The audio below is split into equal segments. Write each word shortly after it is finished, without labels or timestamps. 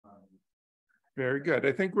Very good.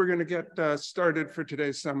 I think we're going to get started for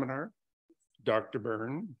today's seminar. Dr.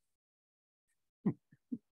 Byrne.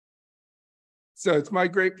 So it's my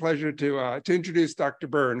great pleasure to introduce Dr.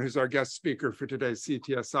 Byrne, who's our guest speaker for today's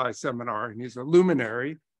CTSI seminar, and he's a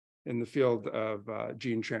luminary in the field of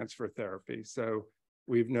gene transfer therapy. So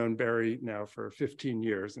we've known Barry now for 15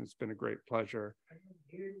 years, and it's been a great pleasure.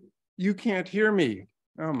 You can't hear me.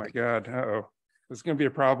 Oh my God. Uh-oh. This is going to be a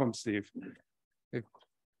problem, Steve.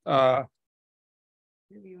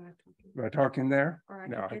 Am I talking there?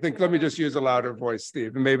 No, I think let me just use a louder voice,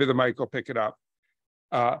 Steve, and maybe the mic will pick it up.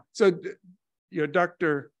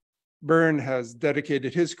 Dr. Byrne has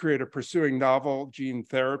dedicated his career to pursuing novel gene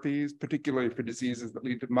therapies, particularly for diseases that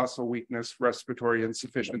lead to muscle weakness, respiratory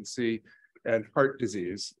insufficiency, and heart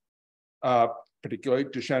disease, particularly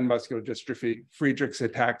Duchenne muscular dystrophy, Friedreich's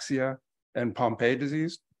ataxia, and Pompe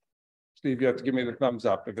disease. Steve, you have to give me the thumbs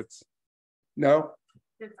up if it's no.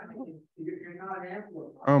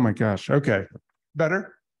 Oh my gosh. Okay.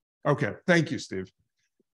 Better? Okay. Thank you, Steve.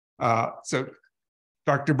 So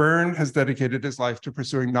Dr. Byrne has dedicated his life to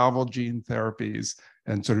pursuing novel gene therapies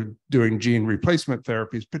and sort of doing gene replacement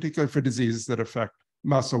therapies, particularly for diseases that affect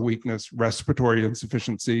muscle weakness, respiratory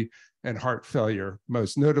insufficiency, and heart failure,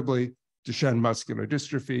 most notably Duchenne muscular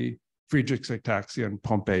dystrophy, Friedreich's ataxia, and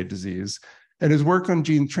Pompe disease. And his work on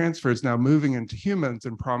gene transfer is now moving into humans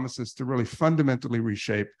and promises to really fundamentally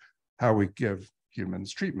reshape how we give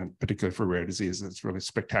humans treatment, particularly for rare diseases. It's really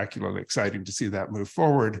spectacularly exciting to see that move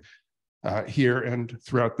forward here and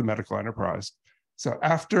throughout the medical enterprise. So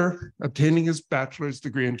after obtaining his bachelor's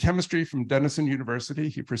degree in chemistry from Denison University,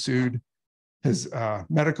 he pursued his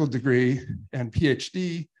medical degree and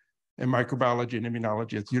PhD in microbiology and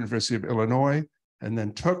immunology at the University of Illinois, and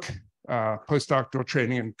then took postdoctoral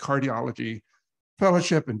training in cardiology,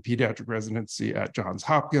 fellowship and pediatric residency at Johns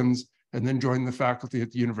Hopkins, and then joined the faculty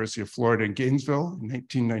at the University of Florida in Gainesville in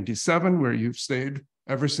 1997, where you've stayed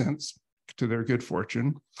ever since, to their good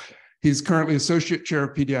fortune. He's currently Associate Chair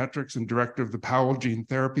of Pediatrics and Director of the Powell Gene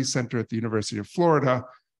Therapy Center at the University of Florida,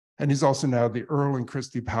 and he's also now the Earl and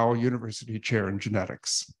Christy Powell University Chair in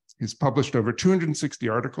Genetics. He's published over 260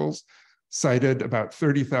 articles, cited about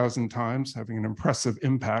 30,000 times, having an impressive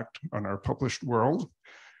impact on our published world.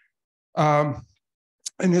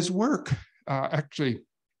 And his work actually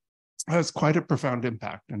has quite a profound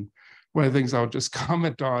impact. And one of the things I'll just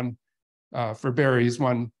comment on for Barry, he's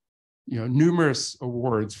won numerous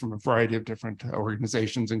awards from a variety of different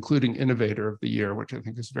organizations, including Innovator of the Year, which I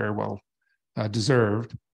think is very well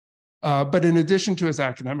deserved. But in addition to his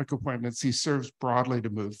academic appointments, he serves broadly to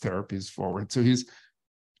move therapies forward. So he's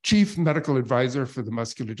Chief Medical Advisor for the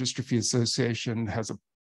Muscular Dystrophy Association, has a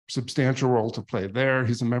substantial role to play there.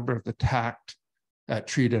 He's a member of the TACT at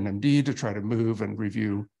Treat NMD to try to move and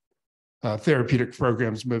review therapeutic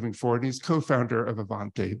programs moving forward. He's co-founder of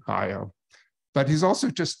Avante Bio. But he's also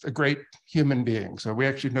just a great human being. So we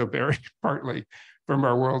actually know Barry partly from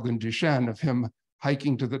our world in Duchenne, of him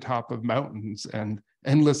hiking to the top of mountains and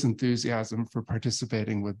endless enthusiasm for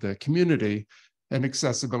participating with the community and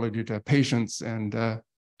accessibility to patients and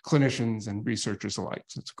clinicians and researchers alike.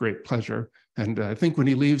 So it's a great pleasure. And I think when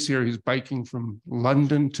he leaves here, he's biking from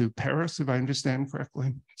London to Paris, if I understand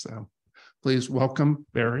correctly. So please welcome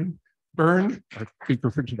Barry Byrne, our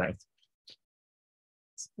speaker for today.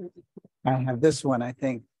 I have this one, I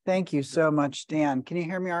think. Thank you so much, Dan. Can you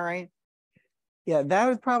hear me all right? Yeah, that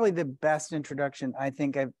was probably the best introduction I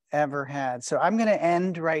think I've ever had. So I'm going to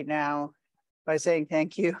end right now by saying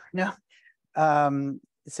thank you. No.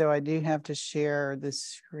 So I do have to share the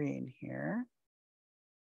screen here.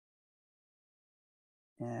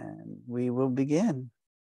 And we will begin.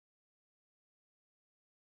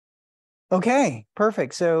 Okay,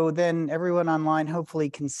 perfect. So then everyone online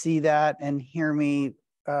hopefully can see that and hear me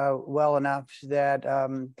well enough that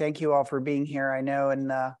thank you all for being here. I know in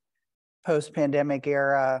the post-pandemic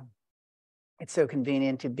era, it's so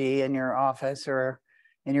convenient to be in your office or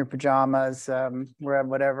in your pajamas,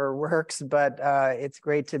 whatever works, but it's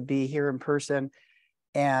great to be here in person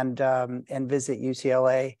and visit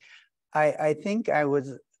UCLA. I think I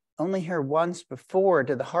was only here once before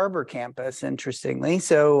to the Harbor campus, interestingly.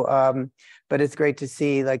 So, but it's great to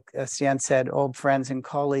see, like Stan said, old friends and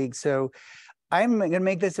colleagues. So I'm going to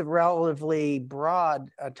make this a relatively broad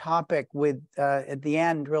topic with, at the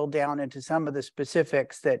end, drill down into some of the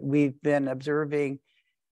specifics that we've been observing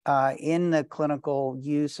in the clinical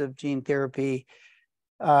use of gene therapy,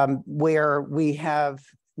 where we have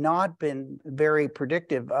not been very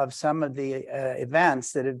predictive of some of the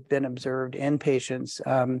events that have been observed in patients.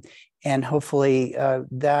 And hopefully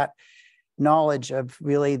that knowledge of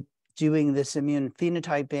really doing this immune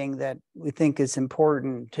phenotyping that we think is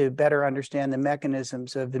important to better understand the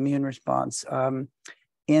mechanisms of immune response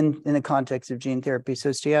in the context of gene therapy.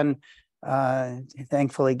 So Stan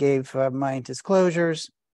thankfully gave my disclosures.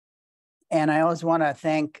 And I always want to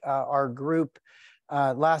thank our group.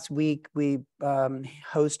 Last week, we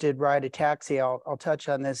hosted Ride a Taxi. I'll touch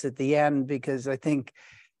on this at the end because I think,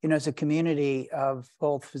 you know, as a community of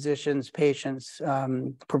both physicians, patients,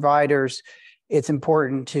 providers, it's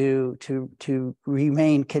important to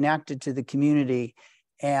remain connected to the community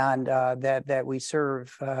and that we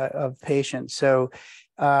serve of patients. So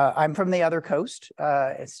I'm from the other coast,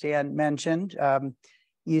 as Stan mentioned.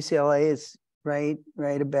 UCLA is right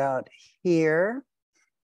about here.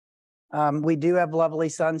 We do have lovely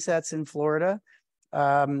sunsets in Florida,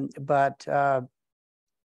 but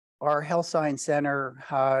our Health Science Center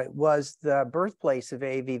was the birthplace of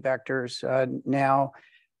AAV vectors now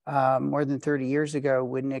more than 30 years ago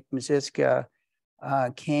when Nick Maziska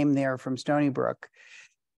came there from Stony Brook.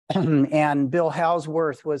 And Bill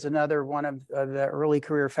Halsworth was another one of the early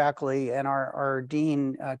career faculty, and our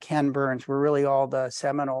dean, Ken Byrne, were really all the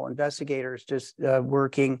seminal investigators just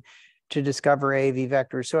working to discover AAV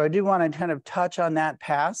vectors. So I do want to kind of touch on that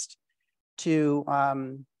past to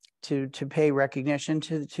pay recognition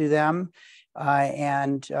to them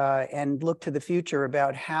and look to the future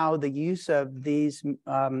about how the use of these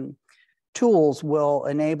tools will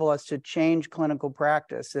enable us to change clinical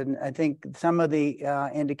practice. And I think some of the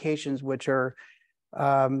indications which are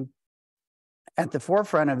at the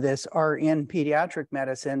forefront of this are in pediatric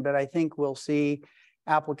medicine, but I think we'll see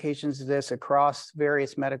applications of this across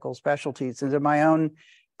various medical specialties. And in my own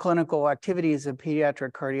clinical activities as a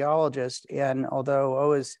pediatric cardiologist, and although I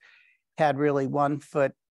always had really one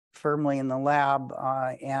foot firmly in the lab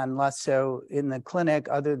and less so in the clinic,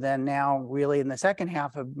 other than now really in the second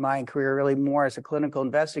half of my career, really more as a clinical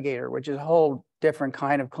investigator, which is a whole different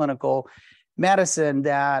kind of clinical medicine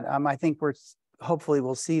that I think hopefully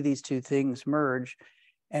we'll see these two things merge.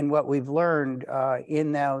 And what we've learned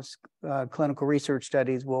in those clinical research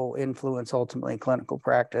studies will influence ultimately clinical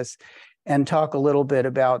practice, and talk a little bit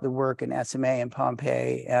about the work in SMA and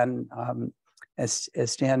Pompe. And as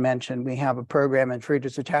Stan mentioned, we have a program in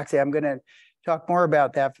Friedreich's ataxia. I'm going to talk more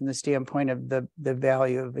about that from the standpoint of the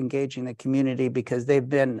value of engaging the community, because they've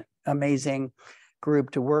been an amazing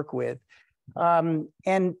group to work with.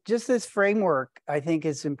 And just this framework, I think,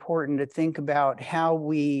 is important to think about how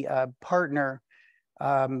we partner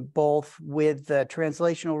both with the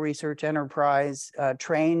translational research enterprise,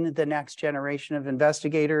 train the next generation of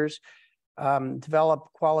investigators,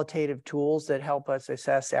 develop qualitative tools that help us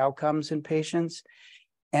assess outcomes in patients,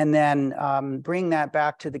 and then bring that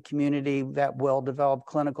back to the community that will develop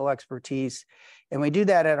clinical expertise. And we do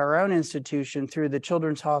that at our own institution through the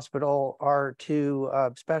Children's Hospital, our two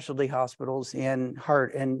specialty hospitals in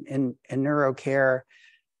heart and neurocare,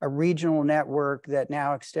 a regional network that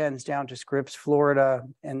now extends down to Scripps, Florida,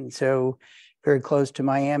 and so very close to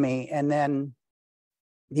Miami. And then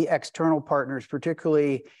the external partners,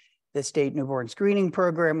 particularly the state newborn screening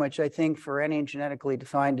program, which I think for any genetically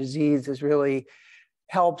defined disease is really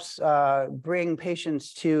helps bring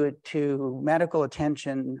patients to medical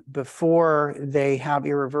attention before they have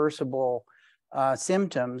irreversible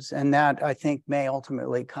symptoms. And that, I think, may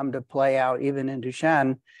ultimately come to play out even in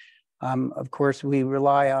Duchenne. Of course, we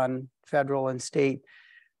rely on federal and state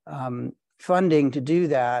funding to do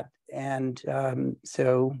that. And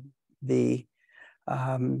so the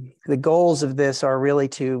goals of this are really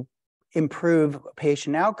to improve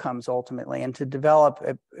patient outcomes ultimately, and to develop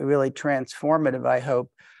a really transformative, I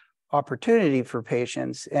hope, opportunity for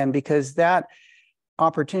patients. And because that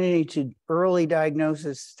opportunity to early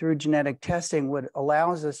diagnosis through genetic testing would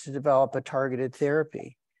allows us to develop a targeted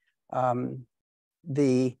therapy.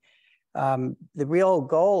 The real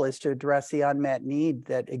goal is to address the unmet need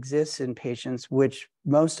that exists in patients, which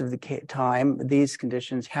most of the time, these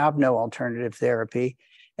conditions have no alternative therapy.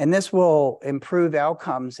 And this will improve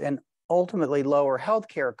outcomes and ultimately lower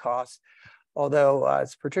healthcare costs, although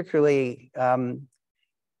it's particularly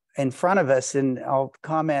in front of us. And I'll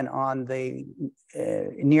comment on the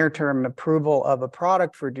near-term approval of a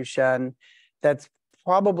product for Duchenne that's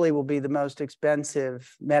probably will be the most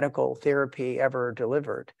expensive medical therapy ever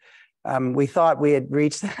delivered. We thought we had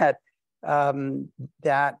reached that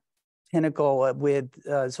pinnacle with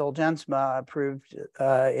Zolgensma approved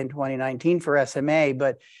in 2019 for SMA,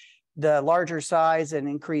 but the larger size and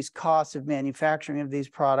increased cost of manufacturing of these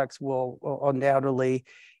products will undoubtedly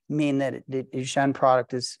mean that the Duchenne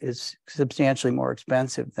product is substantially more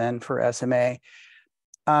expensive than for SMA.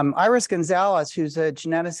 Iris Gonzalez, who's a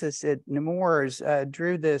geneticist at Nemours,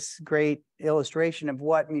 drew this great illustration of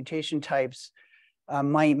what mutation types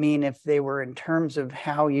might mean if they were in terms of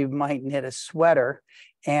how you might knit a sweater.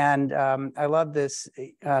 And I love this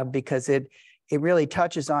because it really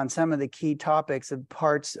touches on some of the key topics of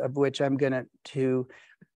parts of which I'm going to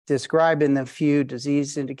describe in the few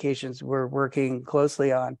disease indications we're working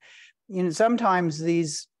closely on. You know, sometimes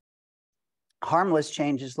these harmless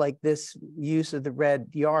changes like this use of the red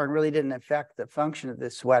yarn really didn't affect the function of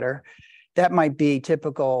this sweater. That might be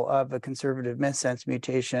typical of a conservative missense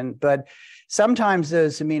mutation, but sometimes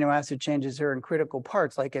those amino acid changes are in critical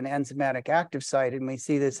parts, like an enzymatic active site, and we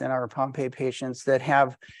see this in our Pompe patients that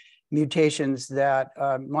have mutations that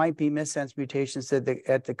might be missense mutations at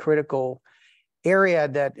the critical area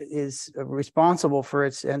that is responsible for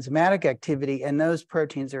its enzymatic activity, and those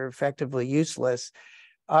proteins are effectively useless.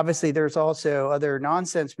 Obviously, there's also other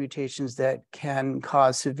nonsense mutations that can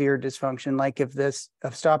cause severe dysfunction, like if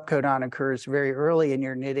stop codon occurs very early in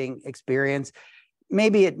your knitting experience.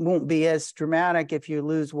 Maybe it won't be as dramatic if you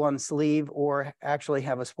lose one sleeve or actually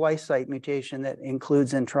have a splice site mutation that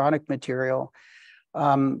includes intronic material.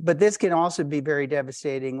 But this can also be very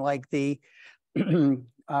devastating, like the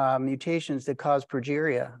mutations that cause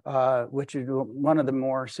progeria, which is one of the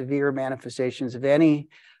more severe manifestations of any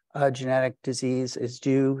genetic disease is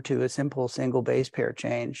due to a simple single base pair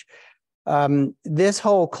change. This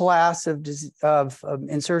whole class of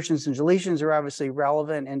insertions and deletions are obviously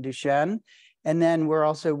relevant in Duchenne. And then we're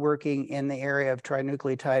also working in the area of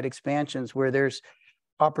trinucleotide expansions, where there's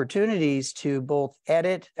opportunities to both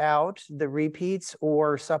edit out the repeats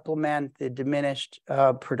or supplement the diminished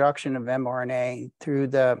production of mRNA through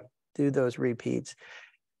those repeats.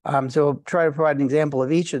 So I'll try to provide an example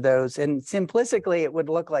of each of those. And simplistically, it would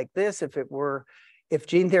look like this if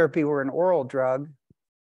gene therapy were an oral drug,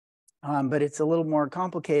 but it's a little more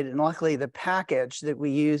complicated. And luckily, the package that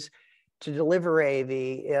we use to deliver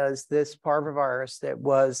AAV is this parvovirus that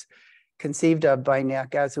was conceived of by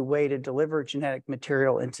Nick as a way to deliver genetic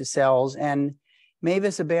material into cells. And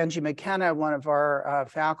Mavis Abanji-McKenna, one of our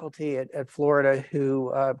faculty at Florida,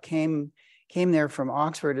 who came there from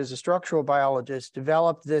Oxford as a structural biologist,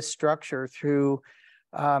 developed this structure through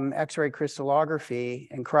X-ray crystallography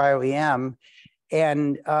and cryo-EM.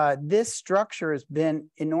 And this structure has been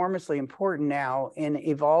enormously important now in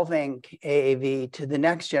evolving AAV to the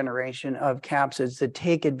next generation of capsids that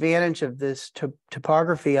take advantage of this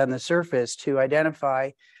topography on the surface to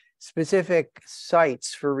identify specific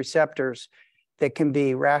sites for receptors that can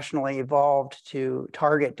be rationally evolved to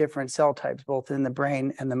target different cell types, both in the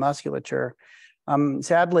brain and the musculature.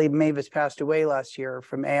 Sadly, Mavis passed away last year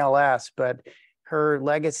from ALS, but her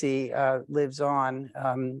legacy lives on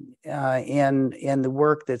in the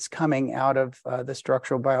work that's coming out of the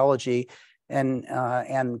structural biology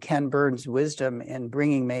and Ken Byrne's wisdom in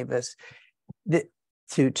bringing Mavis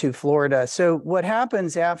to Florida. So what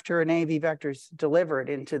happens after an AAV vector is delivered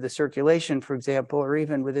into the circulation, for example, or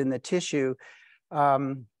even within the tissue,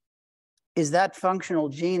 is that functional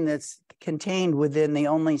gene that's contained within the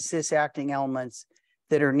only cis-acting elements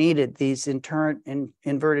that are needed, these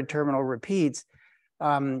inverted terminal repeats,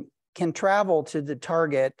 can travel to the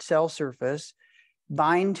target cell surface,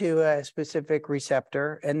 bind to a specific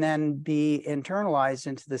receptor, and then be internalized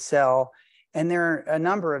into the cell. And there are a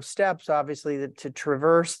number of steps, obviously, to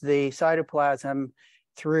traverse the cytoplasm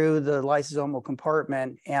through the lysosomal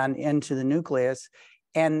compartment and into the nucleus.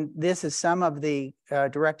 And this is some of the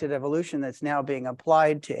directed evolution that's now being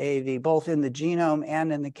applied to AAV, both in the genome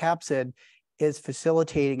and in the capsid, is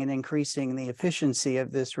facilitating and increasing the efficiency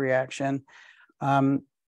of this reaction.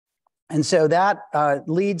 And so that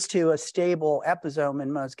leads to a stable episome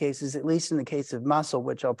in most cases, at least in the case of muscle,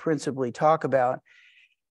 which I'll principally talk about,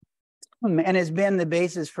 and has been the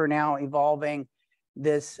basis for now evolving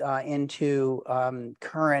this into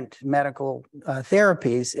current medical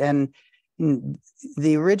therapies. And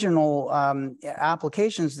the original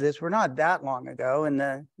applications of this were not that long ago, in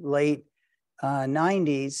the late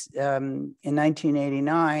 90s, in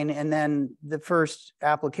 1989, and then the first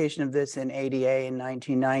application of this in ADA in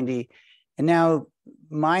 1990. And now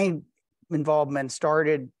my involvement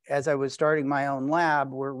started as I was starting my own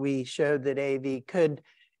lab, where we showed that AAV could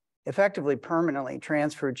effectively permanently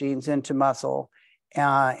transfer genes into muscle,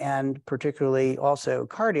 and particularly also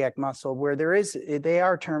cardiac muscle, where they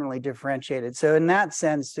are terminally differentiated. So in that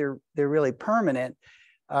sense, they're really permanent.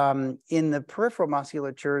 In the peripheral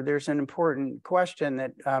musculature, there's an important question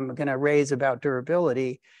that I'm going to raise about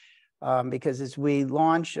durability, because as we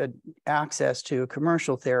launch access to a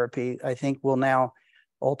commercial therapy, I think we'll now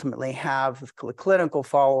ultimately have clinical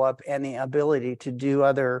follow-up and the ability to do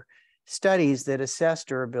other studies that assess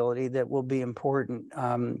durability that will be important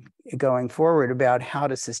going forward about how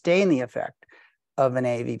to sustain the effect of an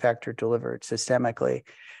AAV vector delivered systemically.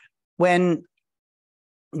 When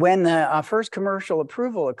the first commercial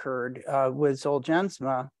approval occurred with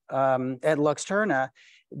Zolgensma at Luxturna,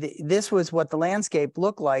 this was what the landscape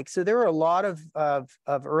looked like. So there were a lot of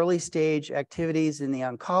early stage activities in the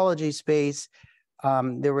oncology space.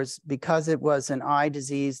 There was, because it was an eye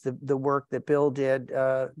disease, the work that Bill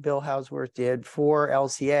Hauswirth did for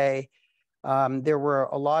LCA. There were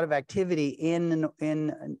a lot of activity in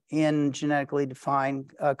genetically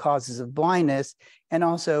defined causes of blindness, and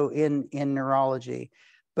also in neurology,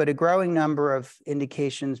 but a growing number of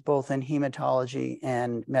indications both in hematology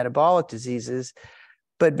and metabolic diseases,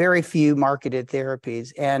 but very few marketed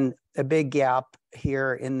therapies, and a big gap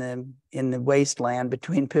here in the wasteland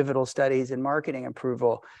between pivotal studies and marketing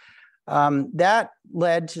approval. That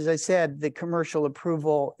led to, as I said, the commercial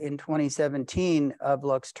approval in 2017 of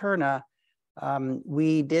Luxturna.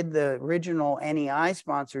 We did the original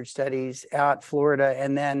NEI-sponsored studies out Florida,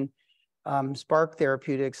 and then Spark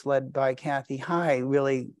Therapeutics, led by Kathy High,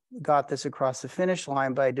 really got this across the finish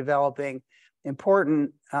line by developing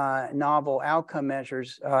important novel outcome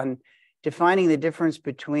measures on defining the difference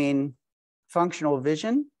between functional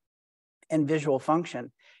vision and visual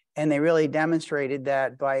function. And they really demonstrated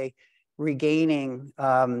that by regaining,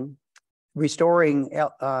 restoring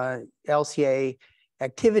LCA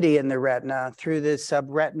activity in the retina through this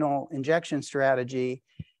subretinal injection strategy,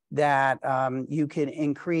 that you can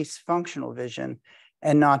increase functional vision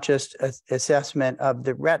and not just assessment of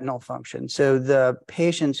the retinal function. So the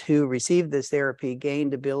patients who received this therapy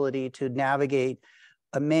gained ability to navigate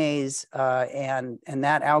a maze, and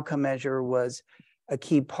that outcome measure was a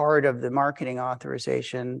key part of the marketing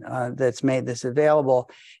authorization that's made this available.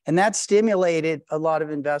 And that stimulated a lot of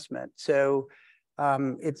investment. So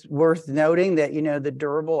it's worth noting that, you know, the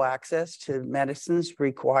durable access to medicines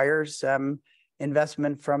requires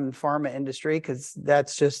investment from the pharma industry, because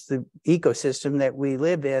that's just the ecosystem that we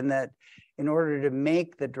live in, that in order to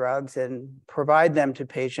make the drugs and provide them to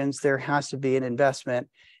patients, there has to be an investment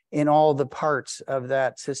in all the parts of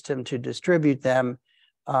that system to distribute them,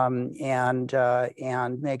 and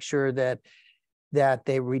make sure that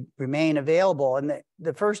they remain available. And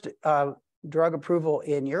the first drug approval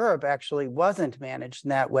in Europe actually wasn't managed in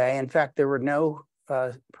that way. In fact, there were no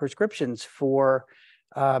prescriptions for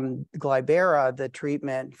Glybera, the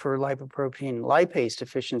treatment for lipoprotein lipase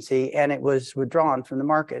deficiency, and it was withdrawn from the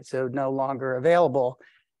market, so no longer available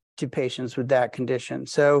to patients with that condition.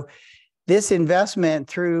 So this investment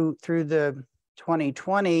through the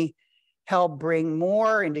 2020 helped bring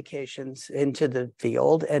more indications into the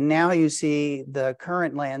field, and now you see the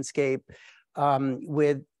current landscape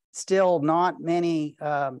with still not many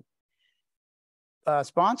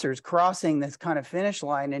sponsors crossing this kind of finish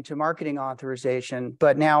line into marketing authorization,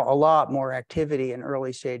 but now a lot more activity in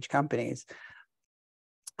early stage companies.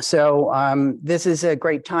 So this is a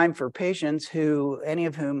great time for patients any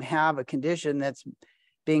of whom have a condition that's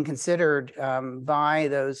being considered by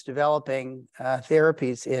those developing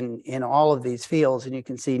therapies in all of these fields. And you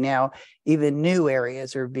can see now even new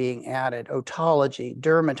areas are being added: otology,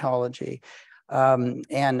 dermatology,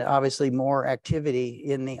 and obviously more activity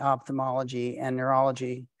in the ophthalmology and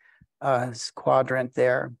neurology quadrant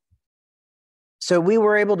there. So we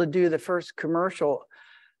were able to do the first commercial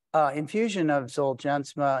infusion of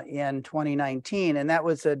Zolgensma in 2019, and that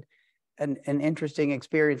was an interesting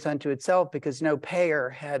experience unto itself, because no payer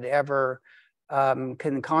had ever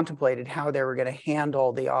contemplated how they were going to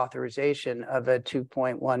handle the authorization of a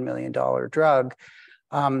 $2.1 million drug.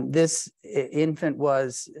 This infant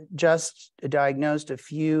was just diagnosed a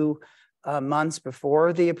few months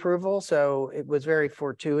before the approval, so it was very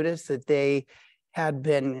fortuitous that they had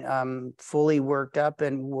been fully worked up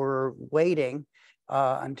and were waiting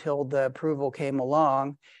until the approval came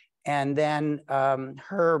along. And then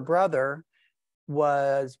her brother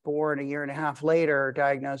was born a year and a half later,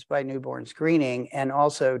 diagnosed by newborn screening, and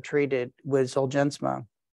also treated with Zolgensma.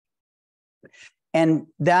 And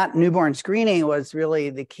that newborn screening was really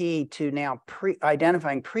the key to now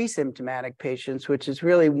identifying pre-symptomatic patients, which is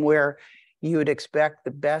really where you would expect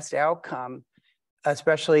the best outcome,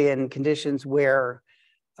 especially in conditions where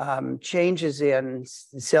changes in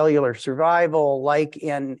cellular survival, like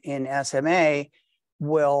in SMA,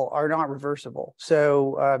 are not reversible.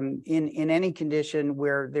 So in any condition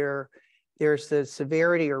where there's the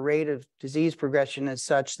severity or rate of disease progression is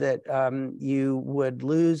such that you would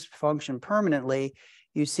lose function permanently,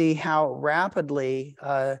 you see how rapidly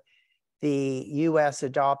the US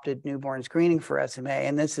adopted newborn screening for SMA,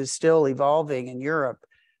 and this is still evolving in Europe.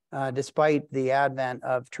 despite the advent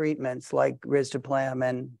of treatments like risdiplam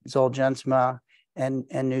and Zolgensma and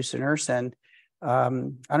nusinersen. I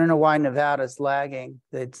don't know why Nevada's lagging.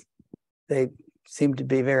 They seem to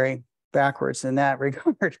be very backwards in that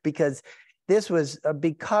regard, because this was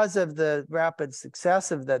because of the rapid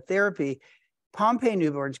success of the therapy. Pompe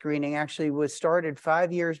newborn screening actually was started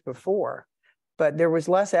 5 years before, but there was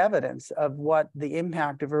less evidence of what the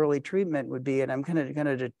impact of early treatment would be. And I'm going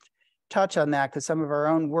to touch on that because some of our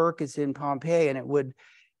own work is in Pompe, and it would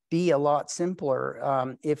be a lot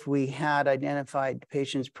simpler if we had identified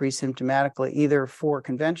patients pre-symptomatically, either for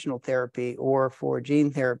conventional therapy or for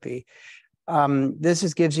gene therapy. This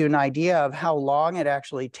just gives you an idea of how long it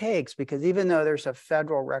actually takes, because even though there's a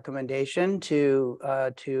federal recommendation to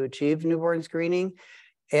achieve newborn screening,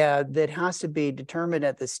 that has to be determined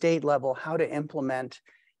at the state level how to implement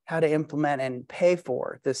and pay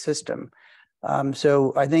for the system.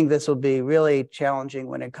 So I think this will be really challenging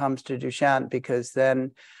when it comes to Duchenne, because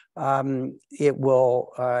then it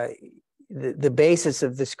will the basis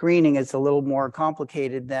of the screening is a little more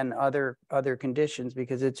complicated than other conditions,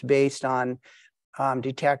 because it's based on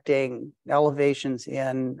detecting elevations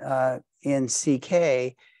in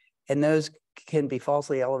CK, and those can be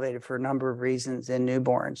falsely elevated for a number of reasons in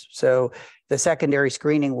newborns. So the secondary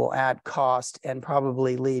screening will add cost and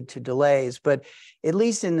probably lead to delays. But at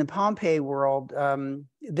least in the Pompe world,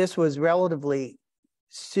 this was relatively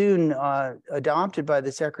soon adopted by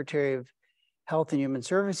the Secretary of Health and Human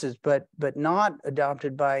Services, but not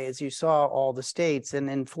adopted by, as you saw, all the states. And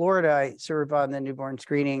in Florida, I serve on the newborn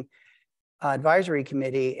screening advisory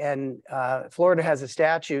committee, and Florida has a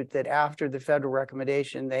statute that after the federal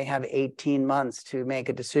recommendation, they have 18 months to make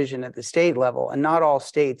a decision at the state level. And not all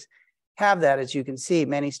states have that. As you can see,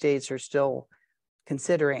 many states are still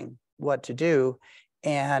considering what to do.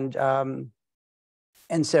 And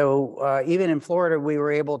so even in Florida, we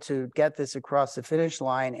were able to get this across the finish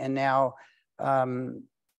line, and now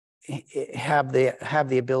have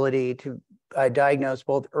the ability to diagnose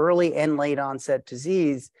both early and late onset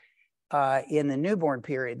disease in the newborn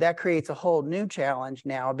period. That creates a whole new challenge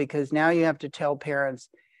now, because now you have to tell parents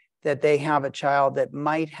that they have a child that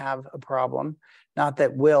might have a problem, not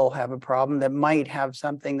that will have a problem, that might have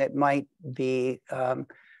something that might be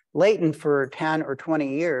latent for 10 or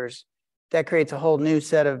 20 years. That creates a whole new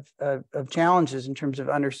set of challenges in terms of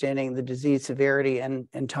understanding the disease severity and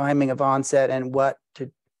timing of onset, and what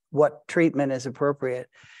treatment is appropriate.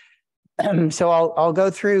 So I'll go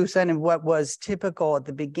through some of what was typical at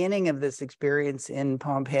the beginning of this experience in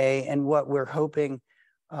Pompe and what we're hoping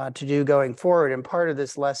to do going forward. And part of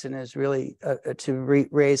this lesson is really to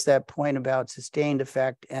raise that point about sustained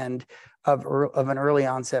effect and of an early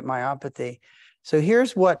onset myopathy. So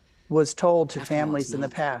here's what was told to families in the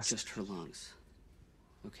past. Just her lungs,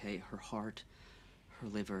 okay? Her heart, her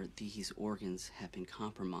liver, these organs have been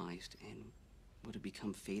compromised and would have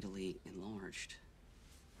become fatally enlarged.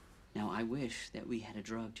 Now, I wish that we had a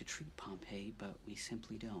drug to treat Pompe, but we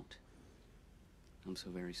simply don't. I'm so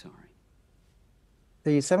very sorry.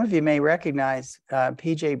 Some of you may recognize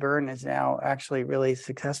PJ Byrne is now actually a really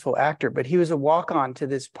successful actor, but he was a walk-on to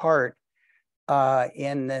this part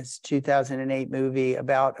in this 2008 movie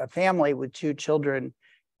about a family with 2 children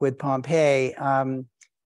with Pompe.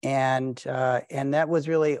 And that was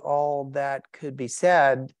really all that could be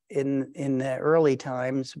said in the early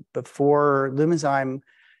times before Lumizyme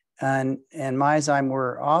and Myozyme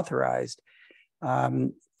were authorized.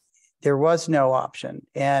 There was no option.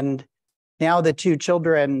 And now the 2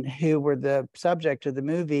 children who were the subject of the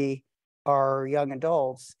movie are young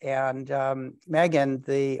adults. And Megan,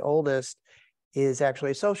 the oldest, is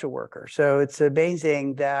actually a social worker. So it's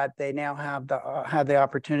amazing that they now have the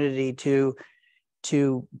opportunity to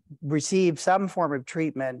receive some form of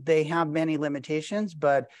treatment. They have many limitations,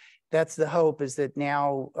 but that's the hope, is that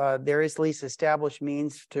now there is at least established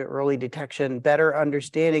means to early detection, better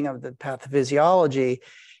understanding of the pathophysiology.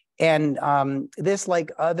 And this,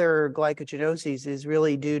 like other glycogenoses, is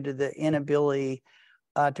really due to the inability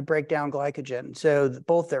to break down glycogen. So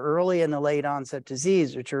both the early and the late onset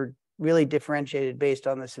disease, which are really differentiated based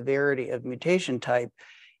on the severity of mutation type,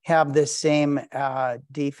 have this same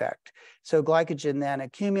defect. So glycogen then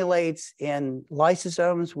accumulates in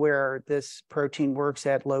lysosomes where this protein works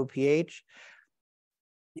at low pH.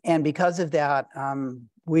 And because of that,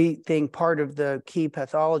 we think part of the key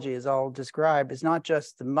pathology, as I'll describe, is not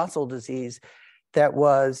just the muscle disease that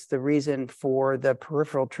was the reason for the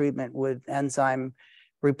peripheral treatment with enzyme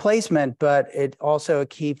replacement, but it also a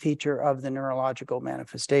key feature of the neurological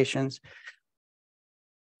manifestations.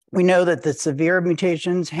 We know that the severe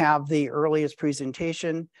mutations have the earliest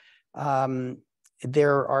presentation.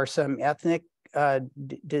 There are some ethnic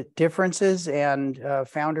differences and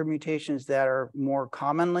founder mutations that are more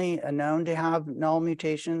commonly known to have null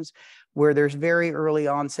mutations, where there's very early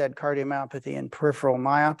onset cardiomyopathy and peripheral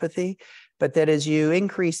myopathy, but that as you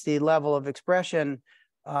increase the level of expression,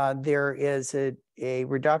 there is a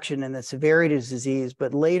reduction in the severity of disease,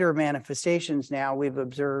 but later manifestations now we've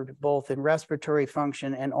observed both in respiratory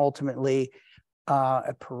function and ultimately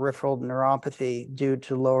a peripheral neuropathy due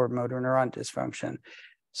to lower motor neuron dysfunction.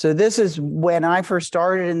 So this is when I first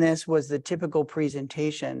started in this was the typical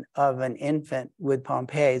presentation of an infant with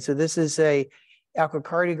Pompe. So this is a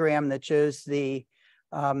echocardiogram that shows the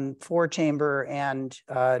 4-chamber and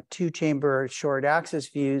 2-chamber short axis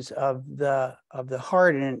views of the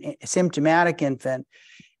heart in a symptomatic infant.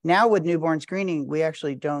 Now with newborn screening, we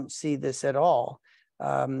actually don't see this at all.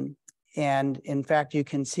 And in fact, you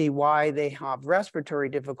can see why they have respiratory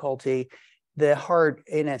difficulty. The heart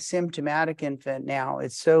in a symptomatic infant now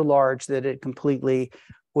is so large that it completely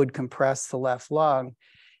would compress the left lung.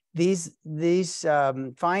 These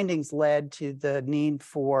findings led to the need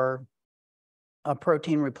for a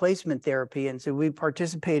protein replacement therapy. And so we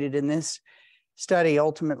participated in this study,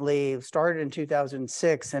 ultimately started in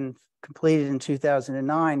 2006 and completed in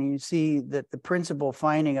 2009. And you see that the principal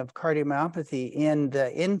finding of cardiomyopathy in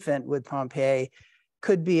the infant with Pompe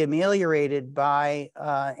could be ameliorated by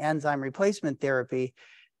enzyme replacement therapy.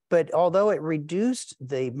 But although it reduced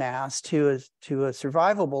the mass to a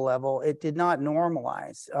survivable level, it did not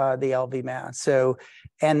normalize the LV mass. So,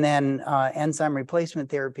 and then enzyme replacement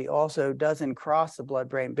therapy also doesn't cross the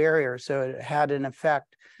blood-brain barrier. So it had an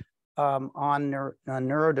effect on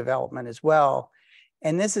neurodevelopment as well.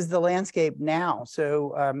 And this is the landscape now.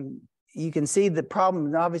 So you can see the problem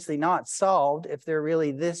is obviously not solved if there are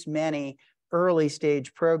really this many early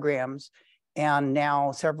stage programs, and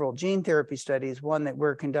now several gene therapy studies, one that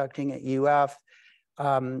we're conducting at UF,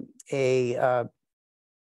 an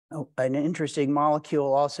interesting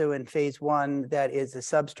molecule also in phase 1 that is a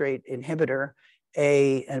substrate inhibitor,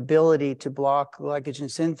 an ability to block glycogen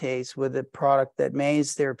synthase with a product that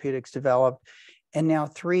Maze Therapeutics developed, and now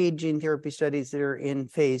 3 gene therapy studies that are in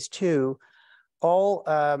phase 2, all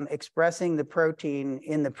expressing the protein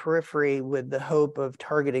in the periphery with the hope of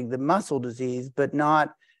targeting the muscle disease, but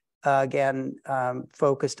not, again,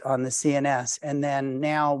 focused on the CNS. And then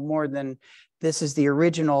now more than, this is the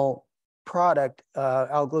original product,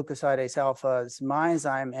 L-glucosidase alpha's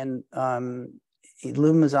myozyme and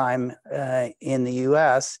Lumazyme in the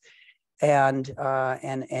US, and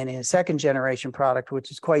a second generation product, which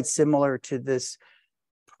is quite similar to this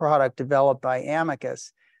product developed by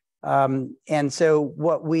Amicus. And so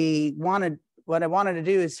what I wanted to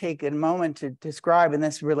do is take a moment to describe, and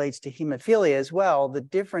this relates to hemophilia as well, the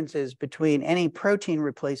differences between any protein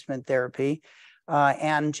replacement therapy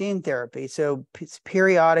and gene therapy. So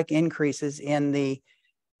periodic increases in the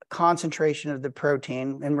concentration of the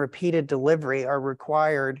protein and repeated delivery are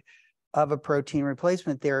required of a protein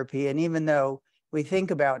replacement therapy. And even though we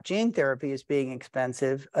think about gene therapy as being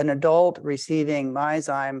expensive, an adult receiving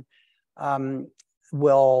Myozyme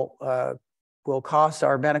will cost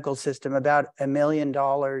our medical system about $1 million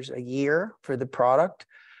a year for the product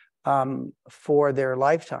for their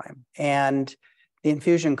lifetime. And the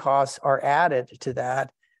infusion costs are added to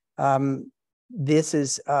that. This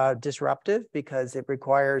is disruptive because it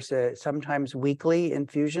requires sometimes weekly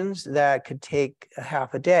infusions that could take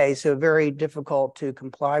half a day. So very difficult to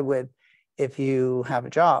comply with if you have a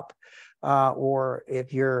job or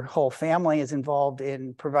if your whole family is involved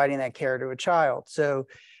in providing that care to a child. So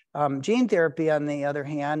gene therapy, on the other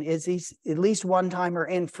hand, is at least one-time or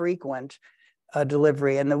infrequent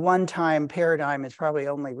delivery. And the one-time paradigm is probably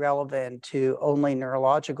only relevant to only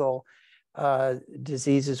neurological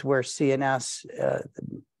diseases where CNS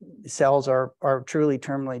cells are truly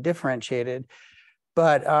terminally differentiated.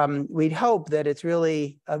 But we'd hope that it's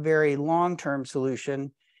really a very long-term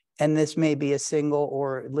solution, and this may be a single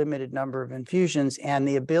or limited number of infusions, and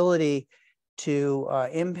the ability to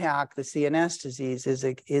impact the CNS disease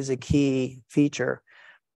is a key feature.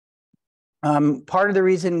 Part of the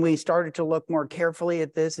reason we started to look more carefully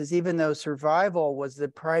at this is even though survival was the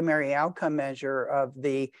primary outcome measure of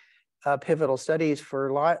the pivotal studies for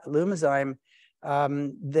Lumazyme,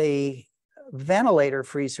 the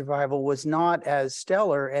ventilator-free survival was not as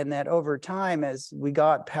stellar, and that over time, as we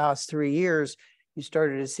got past 3 years, you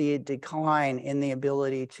started to see a decline in the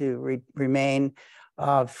ability to remain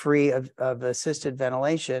free of assisted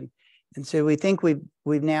ventilation. And so we think we've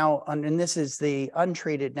now, and this is the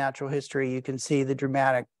untreated natural history, you can see the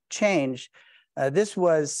dramatic change. This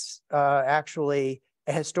was actually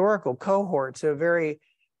a historical cohort, so very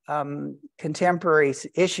contemporary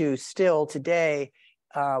issue still today,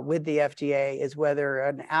 with the FDA is whether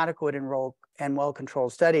an adequate enrolled and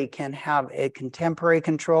well-controlled study can have a contemporary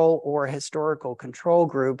control or a historical control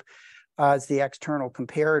group as the external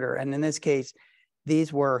comparator. And in this case,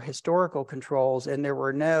 these were historical controls, and there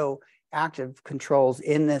were no active controls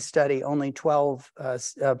in this study, only 12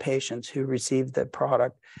 patients who received the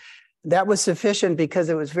product. That was sufficient because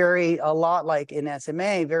it was a lot like in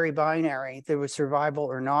SMA, very binary. There was survival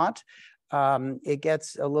or not. It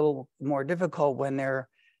gets a little more difficult when there are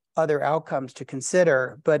other outcomes to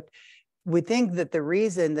consider. But we think that the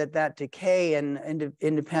reason that decay in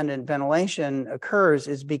independent ventilation occurs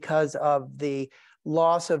is because of the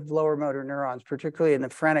loss of lower motor neurons, particularly in the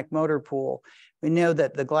phrenic motor pool. We know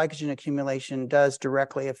that the glycogen accumulation does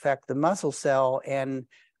directly affect the muscle cell, and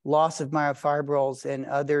loss of myofibrils and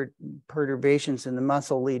other perturbations in the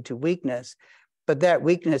muscle lead to weakness. But that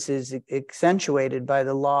weakness is accentuated by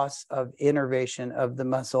the loss of innervation of the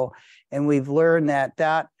muscle. And we've learned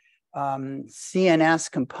that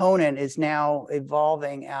CNS component is now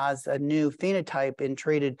evolving as a new phenotype in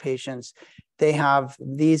treated patients. They have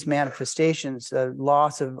these manifestations,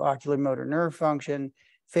 loss of ocular motor nerve function,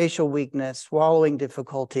 facial weakness, swallowing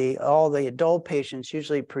difficulty. All the adult patients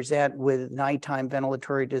usually present with nighttime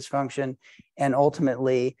ventilatory dysfunction and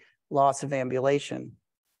ultimately loss of ambulation.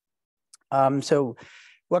 So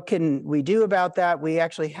what can we do about that? We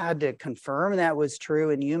actually had to confirm that was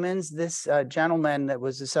true in humans. This gentleman that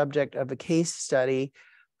was the subject of a case study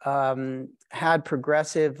had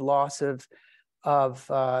progressive loss of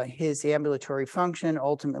his ambulatory function,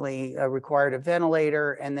 ultimately required a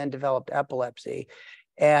ventilator, and then developed epilepsy.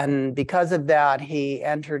 And because of that, he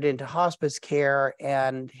entered into hospice care,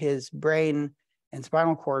 and his brain and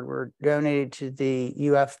spinal cord were donated to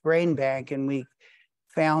the UF Brain Bank. And we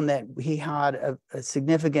found that he had a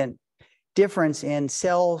significant difference in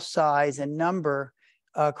cell size and number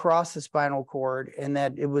across the spinal cord, and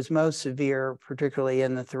that it was most severe, particularly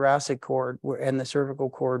in the thoracic cord and the cervical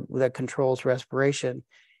cord that controls respiration.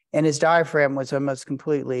 And his diaphragm was almost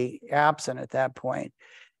completely absent at that point.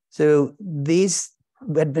 So these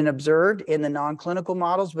had been observed in the non-clinical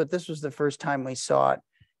models, but this was the first time we saw it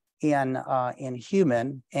in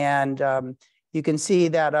human. And you can see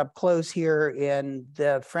that up close here in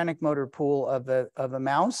the phrenic motor pool of a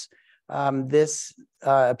mouse. This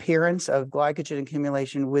appearance of glycogen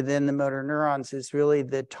accumulation within the motor neurons is really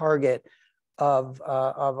the target of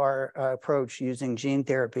our approach using gene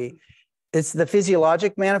therapy. It's the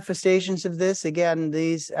physiologic manifestations of this. Again,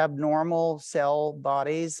 these abnormal cell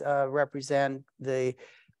bodies represent the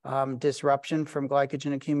disruption from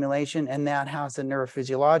glycogen accumulation, and that has a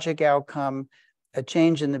neurophysiologic outcome, a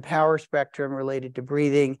change in the power spectrum related to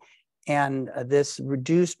breathing, and this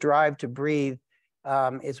reduced drive to breathe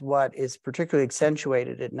is what is particularly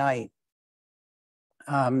accentuated at night.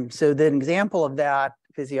 So the example of that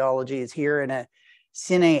physiology is here in a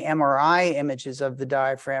cine MRI images of the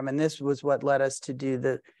diaphragm, and this was what led us to do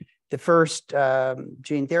the first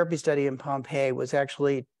gene therapy study in Pompeii, was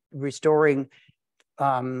actually restoring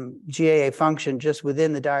GAA function just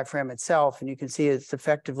within the diaphragm itself, and you can see it's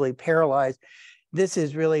effectively paralyzed. This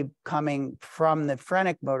is really coming from the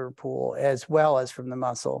phrenic motor pool as well as from the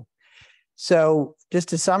muscle. So just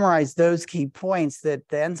to summarize those key points, that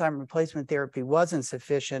the enzyme replacement therapy wasn't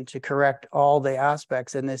sufficient to correct all the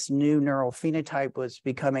aspects, and this new neural phenotype was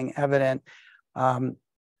becoming evident,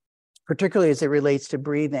 particularly as it relates to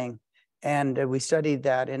breathing. And we studied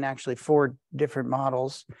that in actually 4 different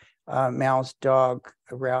models, mouse, dog,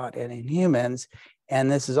 rat, and in humans. And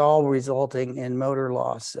this is all resulting in motor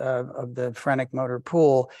loss of the phrenic motor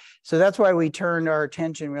pool. So that's why we turned our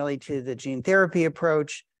attention really to the gene therapy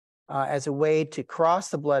approach as a way to cross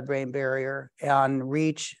the blood-brain barrier and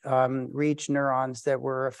reach neurons that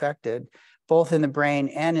were affected, both in the brain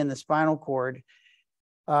and in the spinal cord.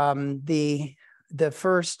 The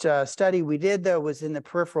first study we did, though, was in the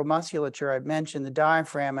peripheral musculature. I've mentioned the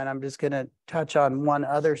diaphragm, and I'm just going to touch on one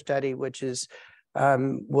other study, which is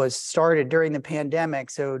was started during the pandemic,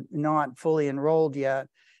 so not fully enrolled yet,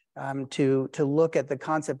 to look at the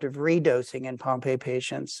concept of redosing in Pompe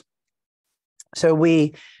patients. So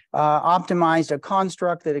we optimized a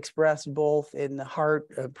construct that expressed both in the heart,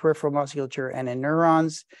 peripheral musculature, and in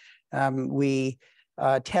neurons. We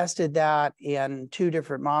tested that in 2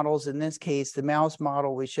 different models. In this case, the mouse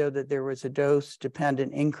model, we showed that there was a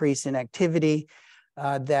dose-dependent increase in activity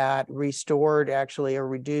that restored actually a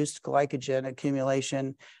reduced glycogen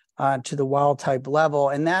accumulation to the wild type level.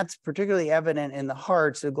 And that's particularly evident in the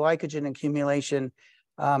heart. So glycogen accumulation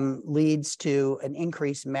leads to an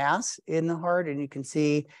increased mass in the heart. And you can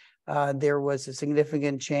see there was a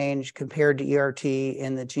significant change compared to ERT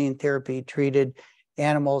in the gene therapy treated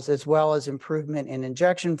animals, as well as improvement in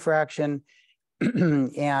injection fraction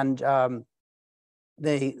and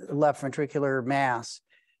the left ventricular mass.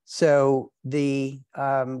 So the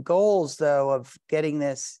goals, though, of getting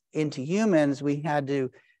this into humans, we had to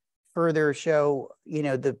further show,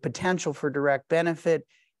 the potential for direct benefit.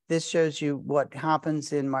 This shows you what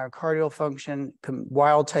happens in myocardial function,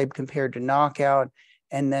 wild type compared to knockout,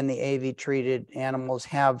 and then the AV-treated animals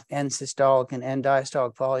have end systolic and end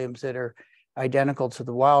diastolic volumes that are identical to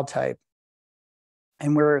the wild type.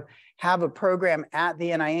 And we have a program at the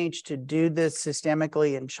NIH to do this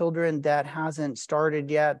systemically in children. That hasn't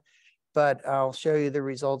started yet, but I'll show you the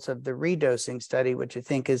results of the redosing study, which I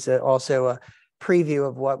think is also a preview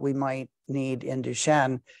of what we might need in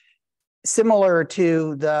Duchenne. Similar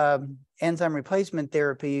to the enzyme replacement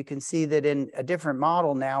therapy, you can see that in a different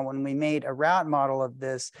model now, when we made a rat model of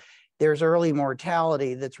this, there's early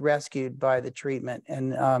mortality that's rescued by the treatment,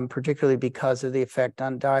 and particularly because of the effect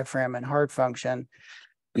on diaphragm and heart function.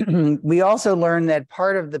 We also learned that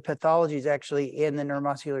part of the pathology is actually in the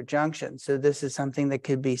neuromuscular junction. So this is something that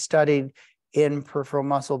could be studied in peripheral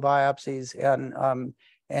muscle biopsies,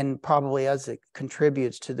 and probably as it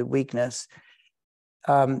contributes to the weakness.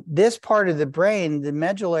 This part of the brain, the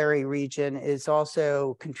medullary region, is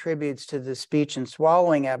also contributes to the speech and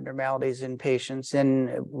swallowing abnormalities in patients. And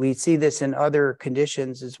we see this in other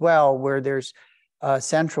conditions as well, where there's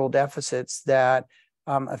central deficits that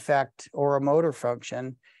affect oromotor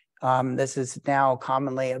function. This is now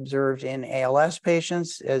commonly observed in ALS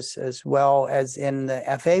patients, as well as in the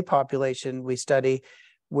FA population we study,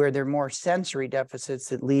 where there are more sensory deficits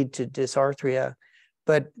that lead to dysarthria.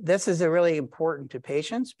 But this is really important to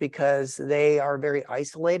patients because they are very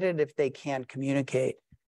isolated if they can't communicate.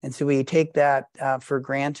 And so we take that for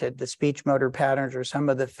granted. The speech motor patterns are some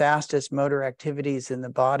of the fastest motor activities in the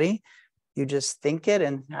body. You just think it,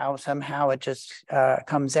 and somehow it just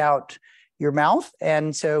comes out your mouth.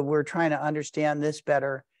 And so we're trying to understand this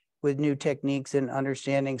better with new techniques in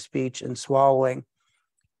understanding speech and swallowing.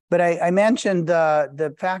 But I mentioned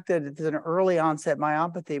the fact that it's an early onset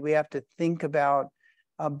myopathy. We have to think about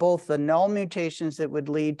both the null mutations that would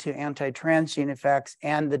lead to anti-transgene effects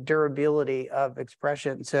and the durability of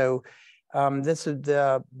expression. So this is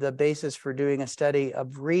the basis for doing a study of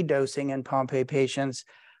redosing in Pompe patients.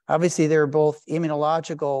 Obviously, there are both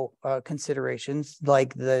immunological considerations,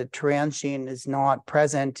 like the transgene is not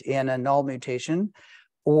present in a null mutation,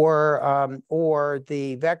 or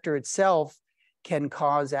the vector itself can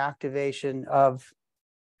cause activation of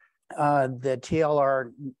the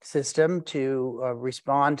TLR system to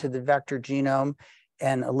respond to the vector genome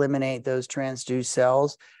and eliminate those transduced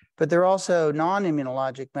cells. But there are also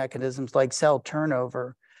non-immunologic mechanisms like cell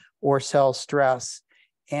turnover or cell stress.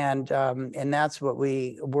 And that's what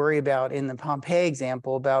we worry about in the Pompe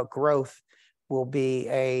example. About growth will be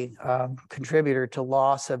a contributor to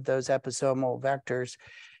loss of those episomal vectors.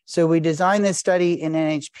 So we designed this study in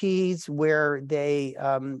NHPs where they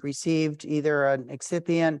received either an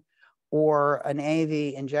excipient or an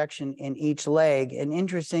AAV injection in each leg. And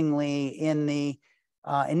interestingly, in the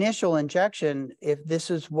initial injection, if this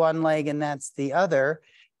is one leg and that's the other,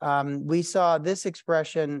 we saw this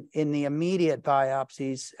expression in the immediate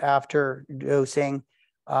biopsies after dosing,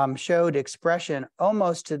 showed expression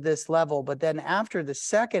almost to this level. But then after the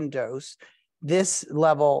second dose, this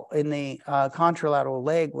level in the contralateral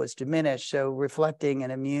leg was diminished, so reflecting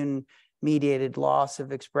an immune-mediated loss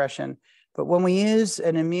of expression. But when we use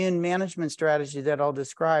an immune management strategy that I'll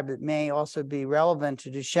describe that may also be relevant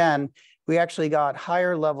to Duchenne, we actually got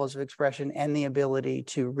higher levels of expression and the ability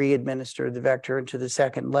to re-administer the vector into the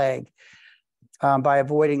second leg by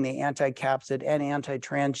avoiding the anti-capsid and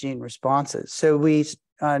anti-transgene responses. So we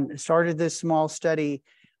started this small study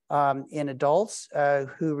in adults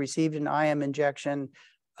who received an IM injection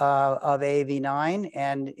of AAV9.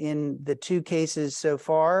 And in the 2 cases so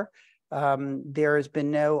far, there has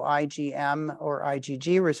been no IgM or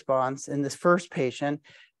IgG response in this first patient.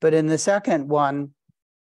 But in the second one,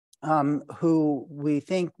 who we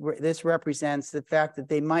think this represents the fact that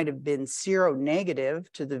they might have been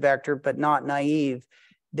seronegative to the vector, but not naive,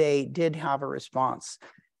 they did have a response.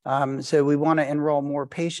 So we want to enroll more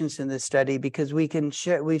patients in this study because we've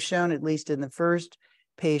shown, at least in the first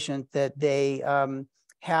patient, that they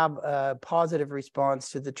have a positive response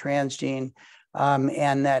to the transgene,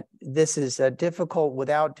 and that this is difficult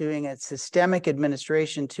without doing a systemic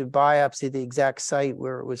administration to biopsy the exact site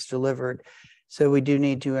where it was delivered. So we do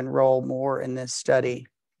need to enroll more in this study.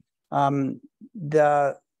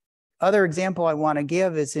 The other example I want to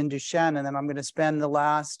give is in Duchenne, and then I'm going to spend the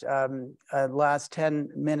last 10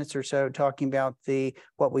 minutes or so talking about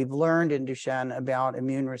what we've learned in Duchenne about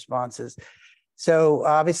immune responses. So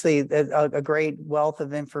obviously a great wealth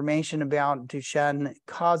of information about Duchenne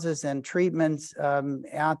causes and treatments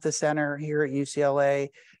at the center here at UCLA.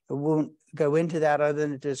 I won't go into that other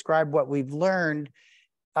than to describe what we've learned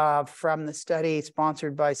from the study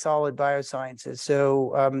sponsored by Solid Biosciences.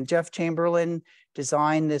 So Jeff Chamberlain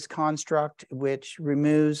designed this construct, which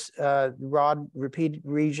removes rod repeat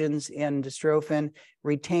regions in dystrophin,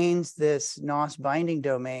 retains this NOS binding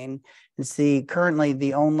domain. It's currently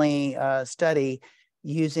the only study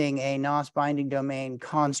using a NOS binding domain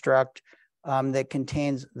construct that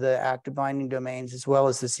contains the active binding domains as well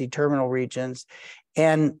as the C-terminal regions.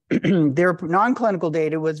 And their non-clinical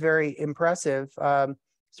data was very impressive.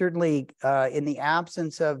 Certainly in the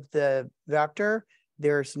absence of the vector,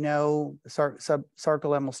 there's no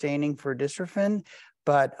sarcolemmal staining for dystrophin,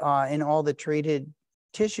 but in all the treated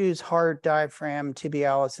tissues, heart, diaphragm,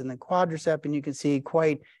 tibialis, and the quadricep, and you can see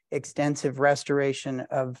quite extensive restoration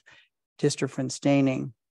of dystrophin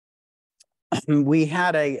staining. We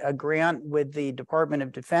had a grant with the Department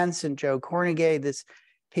of Defense and Joe Cornegay. This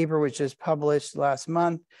paper was just published last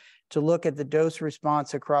month to look at the dose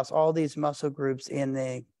response across all these muscle groups in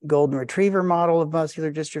the golden retriever model of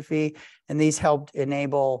muscular dystrophy, and these helped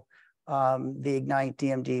enable the IGNITE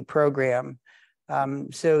DMD program.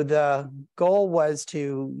 So the goal was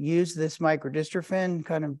to use this microdystrophin,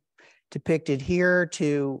 kind of depicted here,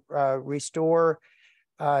 to restore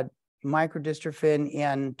microdystrophin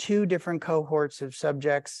in 2 different cohorts of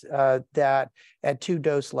subjects that at 2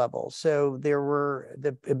 dose levels. So there were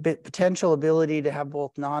the potential ability to have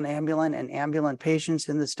both non-ambulant and ambulant patients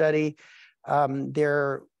in the study. In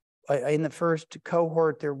the first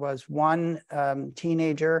cohort, there was 1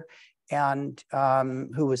 teenager and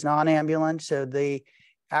who was non-ambulant. So the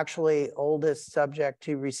actually oldest subject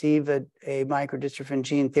to receive a microdystrophin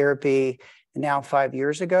gene therapy now 5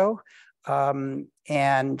 years ago.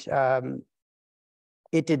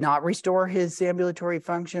 It did not restore his ambulatory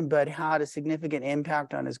function, but had a significant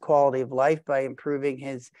impact on his quality of life by improving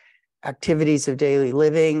his activities of daily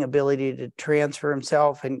living, ability to transfer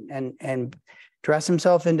himself and dress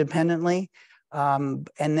himself independently. And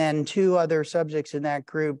then 2 other subjects in that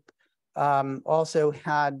group also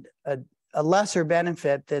had a lesser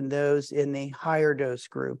benefit than those in the higher dose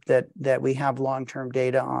group that we have long-term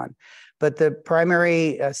data on. But the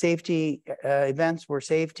primary safety events were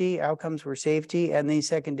safety, outcomes were safety, and these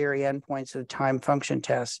secondary endpoints of time function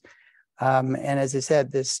tests. And as I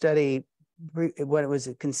said, this study, when it was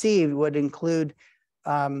conceived, would include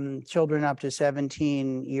children up to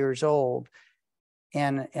 17 years old.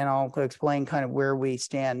 And I'll explain kind of where we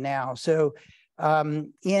stand now. So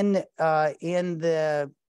in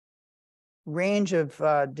the range of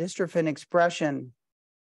dystrophin expression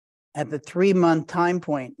at the 3-month time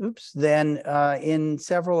point, then in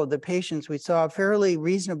several of the patients, we saw a fairly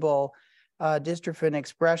reasonable dystrophin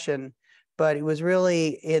expression, but it was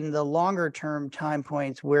really in the longer term time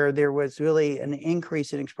points where there was really an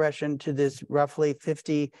increase in expression to this roughly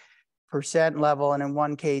 50% level, and in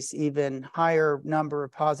one case, even higher number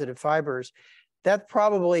of positive fibers. That's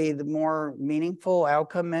probably the more meaningful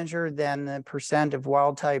outcome measure than the percent of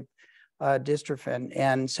wild type dystrophin.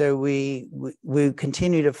 And so we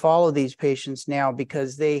continue to follow these patients now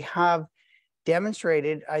because they have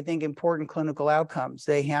demonstrated, I think, important clinical outcomes.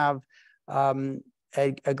 They have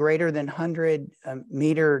a greater than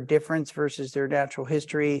 100-meter difference versus their natural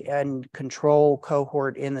history and control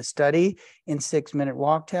cohort in the study in 6-minute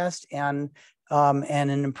walk test, and an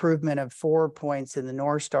improvement of 4 points in the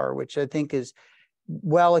North Star, which I think is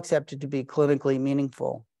well accepted to be clinically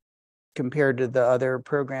meaningful compared to the other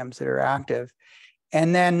programs that are active.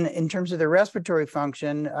 And then in terms of the respiratory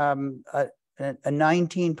function, a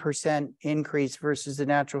 19% increase versus the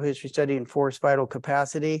natural history study in forced vital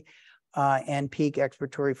capacity, and peak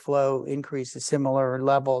expiratory flow increase a similar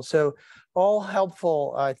level. So all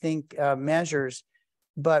helpful, I think, measures,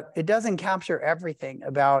 but it doesn't capture everything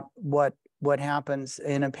about what happens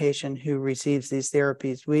in a patient who receives these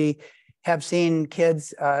therapies. We have seen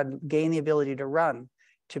kids gain the ability to run,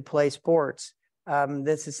 to play sports.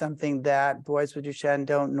 This is something that boys with Duchenne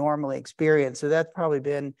don't normally experience. So that's probably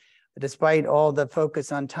been, despite all the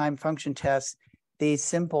focus on time function tests, these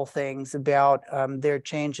simple things about their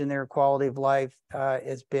change in their quality of life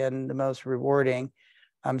has been the most rewarding.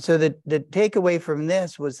 So the takeaway from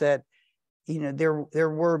this was that, there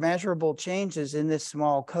were measurable changes in this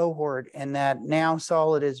small cohort, and that now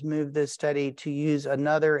Solid has moved this study to use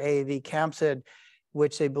another AAV capsid,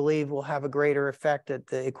 which they believe will have a greater effect at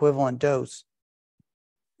the equivalent dose.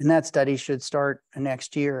 And that study should start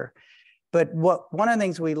next year. But one of the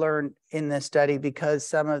things we learned in this study, because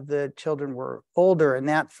some of the children were older, and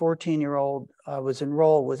that 14-year-old was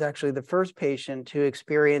enrolled, was actually the first patient to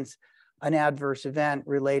experience an adverse event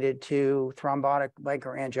related to thrombotic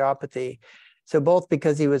microangiopathy. So both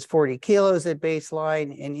because he was 40 kilos at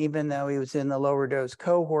baseline, and even though he was in the lower dose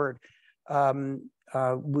cohort,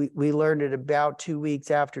 we learned at about 2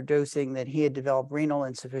 weeks after dosing that he had developed renal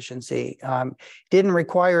insufficiency. Didn't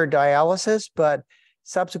require dialysis, but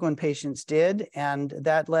subsequent patients did, and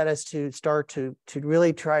that led us to start to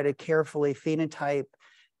really try to carefully phenotype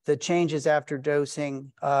the changes after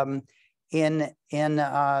dosing in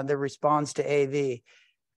the response to AV.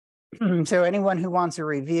 So anyone who wants a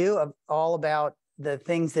review of all about the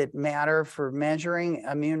things that matter for measuring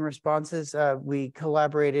immune responses, we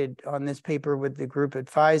collaborated on this paper with the group at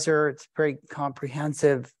Pfizer. It's a very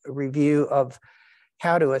comprehensive review of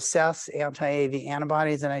how to assess anti-AV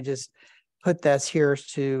antibodies, and I just put this here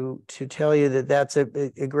to tell you that that's a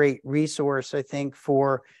great resource, I think,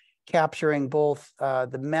 for capturing both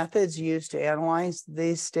the methods used to analyze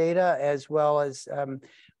these data, as well as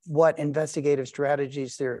what investigative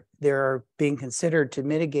strategies there are being considered to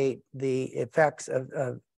mitigate the effects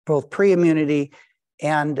of both pre-immunity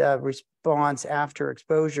and response after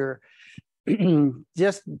exposure.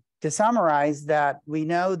 Just to summarize that, we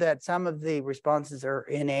know that some of the responses are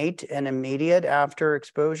innate and immediate after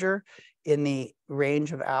exposure in the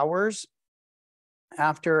range of hours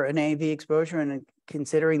after an AV exposure, and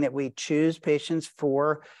considering that we choose patients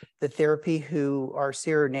for the therapy who are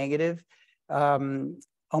seronegative,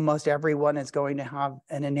 almost everyone is going to have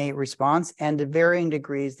an innate response, and to varying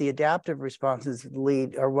degrees, the adaptive responses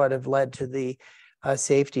are what have led to the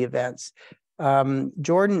safety events.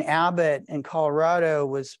 Jordan Abbott in Colorado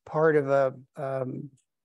was part of a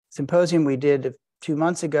symposium we did 2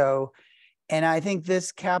 months ago, and I think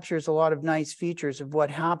this captures a lot of nice features of what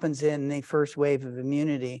happens in the first wave of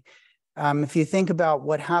immunity. If you think about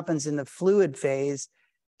what happens in the fluid phase,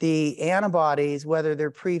 the antibodies, whether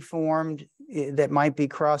they're preformed that might be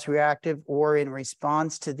cross-reactive or in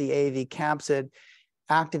response to the AAV capsid,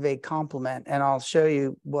 activate complement. And I'll show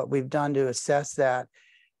you what we've done to assess that.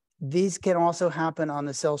 These can also happen on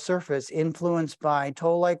the cell surface, influenced by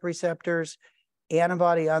toll-like receptors,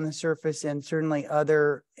 antibody on the surface, and certainly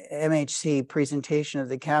other MHC presentation of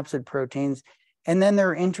the capsid proteins. And then there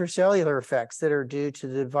are intracellular effects that are due to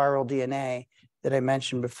the viral DNA that I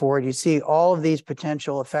mentioned before. You see all of these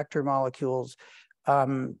potential effector molecules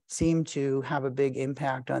seem to have a big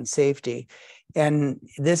impact on safety. And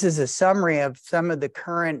this is a summary of some of the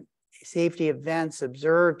current safety events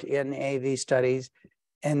observed in AAV studies.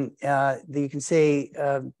 And you can see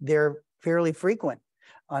they're fairly frequent,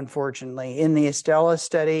 unfortunately. In the Estella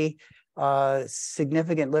study,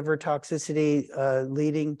 significant liver toxicity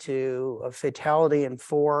leading to a fatality in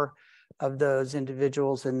 4 of those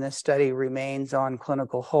individuals in this study remains on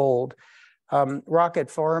clinical hold. Rocket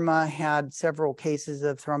Pharma had several cases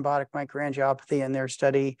of thrombotic microangiopathy in their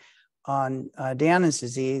study on Danon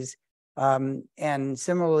disease. And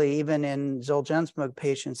similarly, even in Zolgensma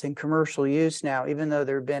patients in commercial use now, even though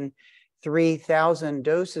there have been 3,000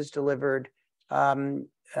 doses delivered, and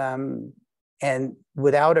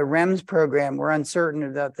without a REMS program, we're uncertain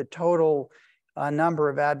about the total number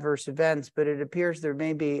of adverse events, but it appears there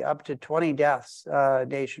may be up to 20 deaths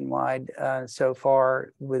nationwide so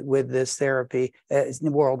far with this therapy,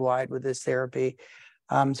 worldwide with this therapy.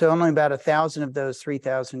 So only about 1,000 of those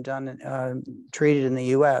 3,000 done treated in the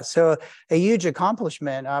US. So a huge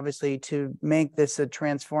accomplishment, obviously, to make this a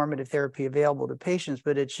transformative therapy available to patients,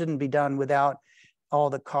 but it shouldn't be done without all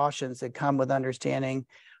the cautions that come with understanding.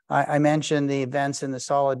 I mentioned the events in the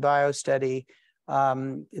Solid Bio study.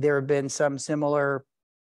 There have been some similar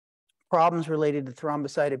problems related to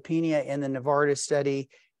thrombocytopenia in the Novartis study.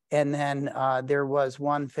 And then there was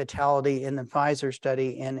one fatality in the Pfizer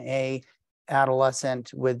study in a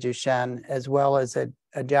adolescent with Duchenne, as well as a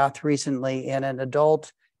death recently in an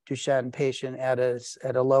adult Duchenne patient at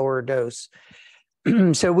a lower dose.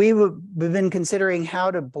 So we've been considering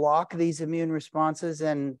how to block these immune responses,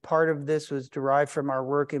 and part of this was derived from our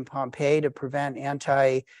work in Pompeii to prevent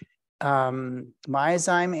anti-myozyme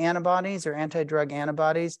antibodies or anti-drug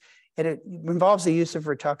antibodies. And it involves the use of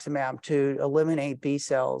rituximab to eliminate B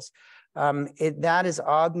cells. That is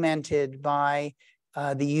augmented by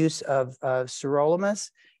the use of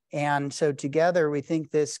sirolimus. And so together, we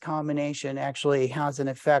think this combination actually has an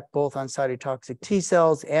effect both on cytotoxic T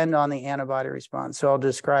cells and on the antibody response. So I'll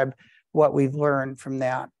describe what we've learned from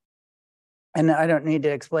that. And I don't need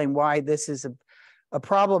to explain why this is a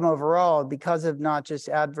problem overall, because of not just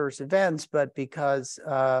adverse events, but because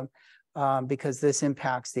this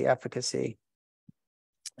impacts the efficacy.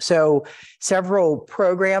 So several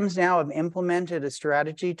programs now have implemented a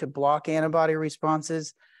strategy to block antibody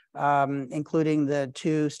responses, including the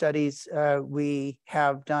 2 studies we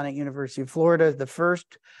have done at University of Florida, the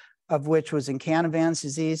first of which was in Canavan's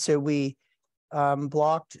disease. So we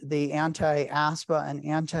blocked the anti-ASPA and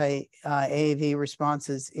anti-AAV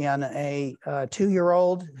responses in a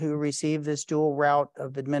 2-year-old who received this dual route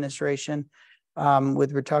of administration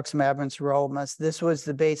with rituximab and sirolimus. This was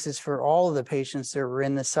the basis for all of the patients that were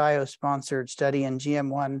in the SIO-sponsored study in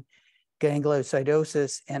GM1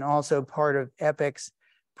 gangliosidosis, and also part of EPIC's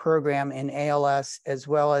program in ALS, as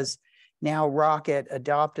well as now Rocket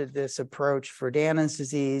adopted this approach for Danon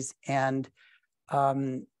disease, and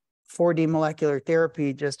 4D Molecular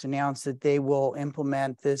Therapy just announced that they will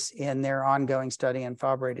implement this in their ongoing study in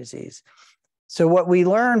Fabry disease. So what we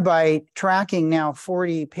learned by tracking now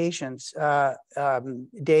 40 patients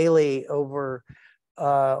daily over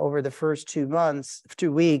the first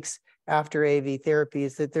 2 weeks after AAV therapy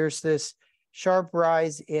is that there's this sharp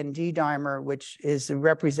rise in D-dimer, which is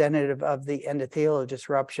representative of the endothelial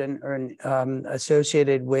disruption or,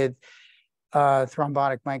 associated with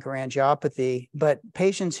thrombotic microangiopathy. But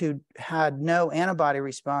patients who had no antibody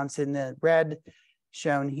response in the red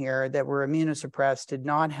shown here that were immunosuppressed did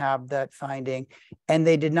not have that finding, and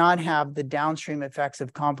they did not have the downstream effects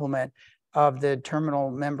of complement of the terminal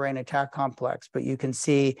membrane attack complex. But you can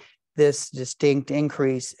see this distinct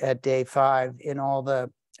increase at day 5 in all the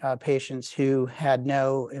patients who had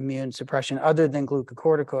no immune suppression other than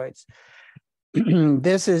glucocorticoids.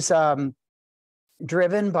 This is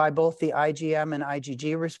driven by both the IgM and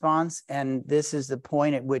IgG response, and this is the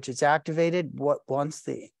point at which it's activated once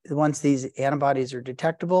these antibodies are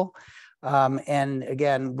detectable. And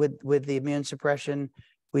again, with the immune suppression,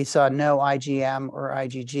 we saw no IgM or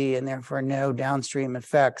IgG, and therefore no downstream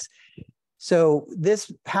effects. So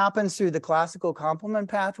this happens through the classical complement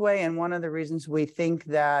pathway, and one of the reasons we think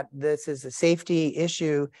that this is a safety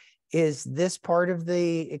issue is this part of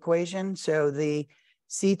the equation. So the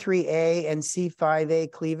C3a and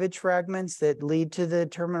C5a cleavage fragments that lead to the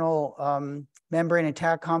terminal membrane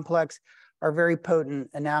attack complex are very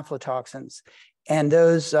potent anaphylatoxins. And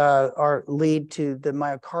those lead to the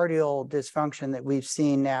myocardial dysfunction that we've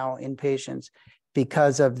seen now in patients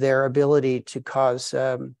because of their ability to cause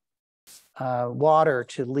water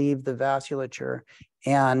to leave the vasculature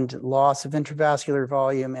and loss of intravascular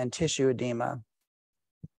volume and tissue edema.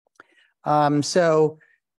 So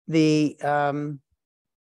the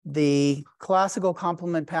classical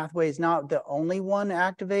complement pathway is not the only one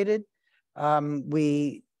activated.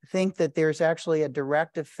 We think that there's actually a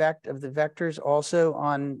direct effect of the vectors also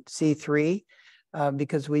on C3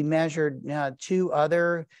 because we measured 2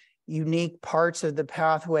 other unique parts of the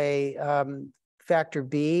pathway, factor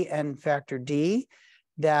B and factor D,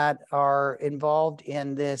 that are involved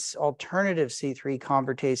in this alternative C3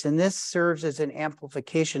 convertase. And this serves as an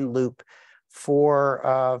amplification loop for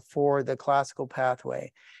the classical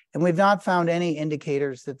pathway. And we've not found any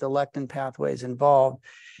indicators that the lectin pathway is involved.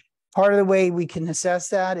 Part of the way we can assess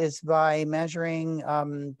that is by measuring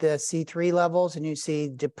the C3 levels, and you see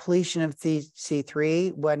depletion of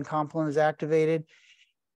C3 when complement is activated.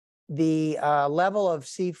 The level of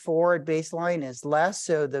C4 at baseline is less,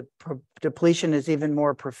 so the depletion is even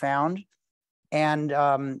more profound. And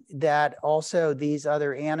that also these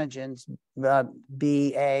other antigens,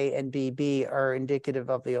 BA and BB, are indicative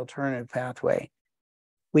of the alternative pathway.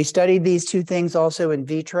 We studied these 2 things also in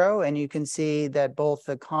vitro, and you can see that both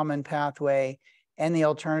the common pathway and the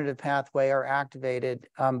alternative pathway are activated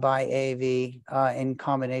by AAV in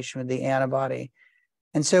combination with the antibody.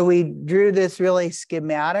 And so we drew this really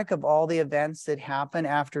schematic of all the events that happen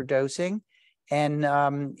after dosing. And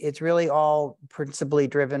it's really all principally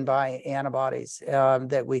driven by antibodies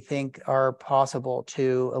that we think are possible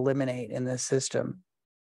to eliminate in this system.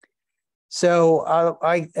 So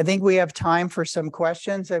I think we have time for some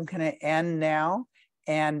questions. I'm going to end now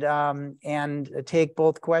and take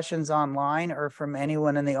both questions online or from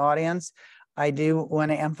anyone in the audience. I do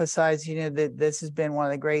want to emphasize, that this has been one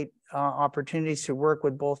of the great opportunities to work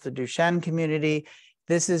with both the Duchenne community.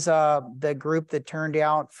 This is the group that turned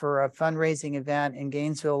out for a fundraising event in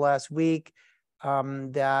Gainesville last week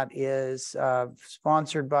that is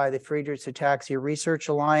sponsored by the Friedreich's Ataxia Research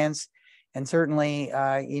Alliance. And certainly,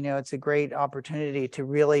 it's a great opportunity to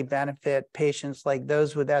really benefit patients like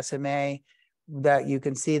those with SMA, that you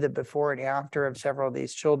can see the before and after of several of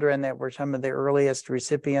these children that were some of the earliest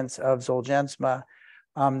recipients of Zolgensma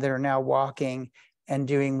that are now walking and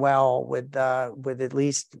doing well with at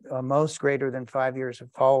least most greater than 5 years of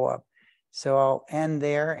follow-up. So I'll end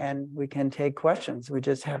there and we can take questions. We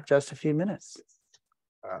just have a few minutes.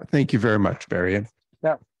 Thank you very much, Barry.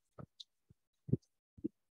 Yeah.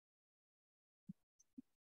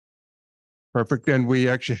 Perfect. And we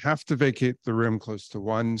actually have to vacate the room close to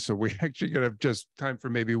 1. So we actually gonna have just time for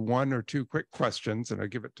maybe 1 or 2 quick questions, and I'll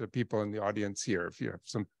give it to people in the audience here if you have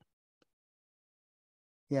some.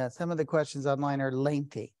 Yeah, some of the questions online are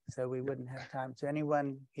lengthy, so we wouldn't have time. So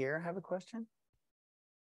anyone here have a question?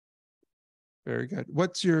 Very good.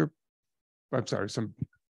 What's your, I'm sorry,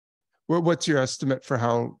 what's your estimate for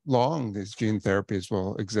how long these gene therapies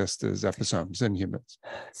will exist as episomes in humans?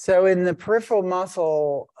 So in the peripheral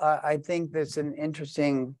muscle, I think there's an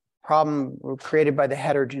interesting problem created by the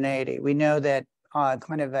heterogeneity. We know that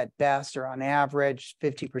kind of at best or on average,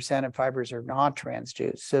 50% of fibers are not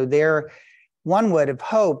transduced. So one would have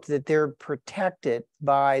hoped that they're protected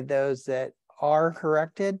by those that are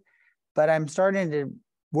corrected, but I'm starting to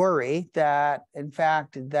worry that, in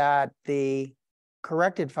fact, that the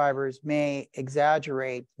corrected fibers may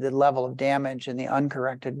exaggerate the level of damage in the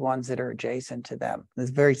uncorrected ones that are adjacent to them.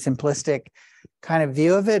 It's a very simplistic kind of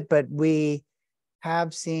view of it, but we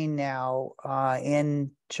have seen now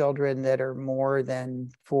in children that are more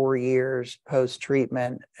than 4 years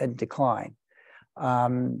post-treatment a decline.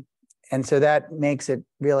 And so that makes it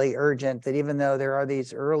really urgent that even though there are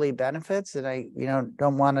these early benefits that I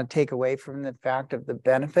don't want to take away from the fact of the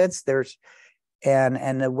benefits,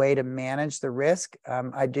 and the way to manage the risk,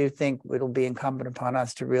 I do think it'll be incumbent upon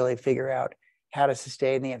us to really figure out how to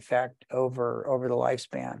sustain the effect over the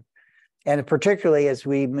lifespan. And particularly as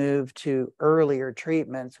we move to earlier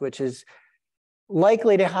treatments, which is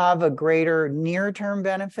likely to have a greater near-term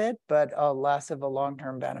benefit, but less of a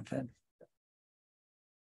long-term benefit.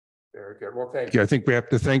 Very good. Well, thank you. I think we have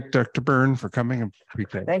to thank Dr. Byrne for coming. And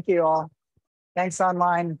thank you all. Thanks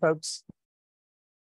online, folks.